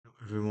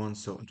everyone.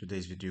 So in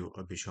today's video,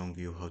 I'll be showing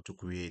you how to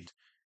create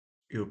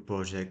your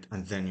project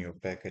and then your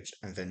package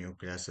and then your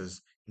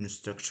classes in a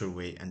structured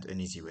way and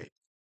an easy way.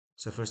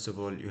 So first of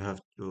all, you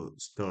have to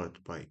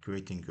start by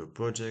creating your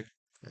project.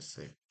 Let's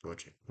say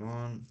project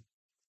one.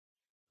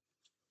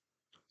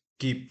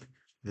 Keep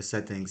the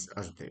settings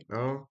as they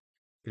are.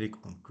 Click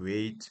on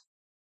create.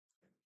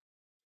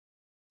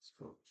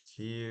 So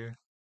here,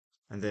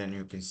 and then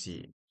you can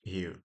see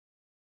here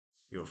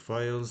your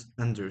files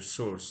under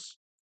source.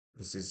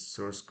 This is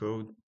source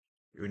code.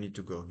 You need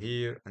to go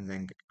here and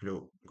then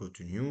go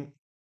to new,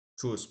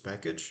 choose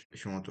package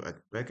if you want to add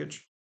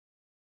package.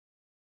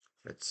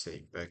 Let's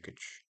say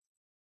package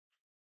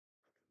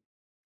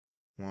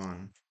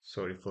one.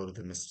 Sorry for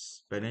the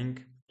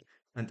misspelling.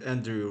 And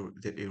under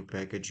your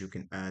package, you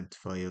can add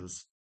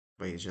files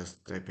by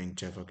just typing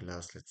Java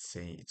class. Let's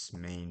say it's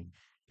main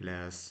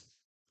class,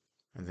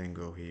 and then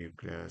go here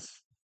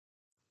class,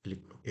 click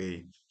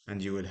OK,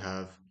 and you will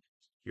have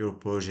your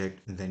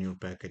project and then your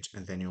package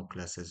and then your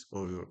classes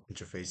or your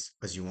interface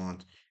as you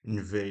want in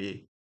a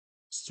very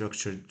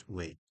structured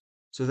way.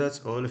 So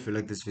that's all. If you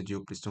like this video,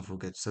 please don't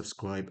forget to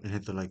subscribe and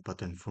hit the like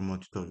button for more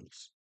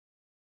tutorials.